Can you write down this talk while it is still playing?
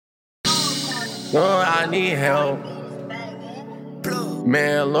Lord, I need help.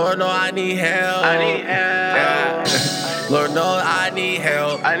 Man, Lord, no, I need help. I need help. Yeah. Lord, no, I need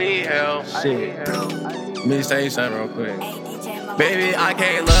help. I need help. Shit. Let me say something real quick. Baby, I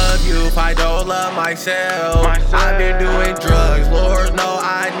can't love you if I don't love myself. I've been doing drugs, Lord, no,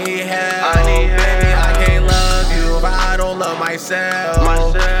 I need help. Baby, I can't love you if I don't love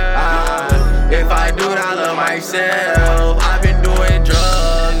myself. If I do not love myself, I've been doing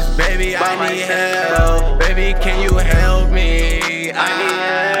drugs. Baby, I need help. Baby, can you help me? I need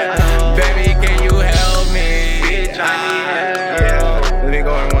help. Baby, can you help me? Bitch, I need help. Yeah, let me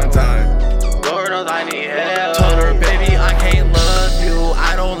go in one time. Lord knows I need help. Told her, baby, I can't love you.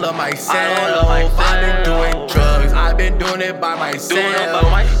 I don't love myself. I've been doing drugs. I've been doing it by myself.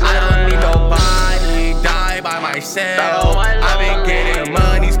 I don't need nobody. Die by myself. I've been getting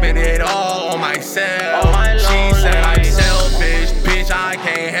money, spend it all on myself. She said I'm selfish, bitch. I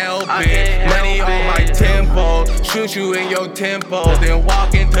can't help it. Money on my tempo, shoot you in your tempo, then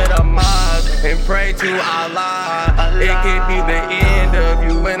walk into the mosque and pray to Allah. It could be the end of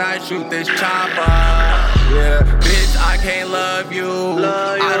you when I shoot this chopper. Yeah, bitch, I can't love you.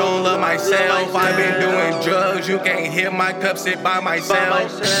 I don't love myself. I've been doing drugs. You can't hit my cup, sit by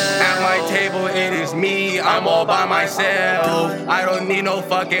myself. At my table, it is me. I'm all by myself. I don't need no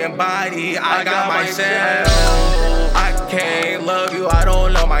fucking body. I got myself. I can't love you. I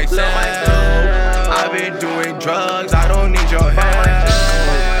don't love myself. I've been doing drugs. I don't need your help.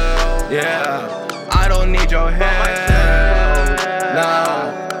 Yeah, I don't need your help.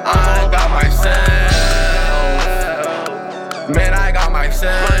 Nah, I got myself. Man, I got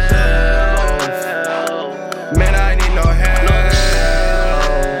myself. Man, I need no help.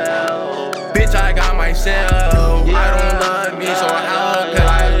 Bitch, I got myself. I don't love me, so how can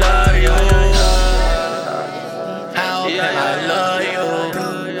I love you? How can I love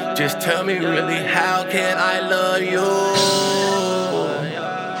you? Just tell me really, how can I love you?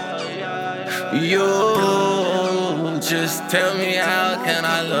 You, just tell me, how can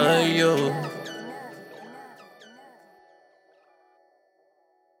I love you?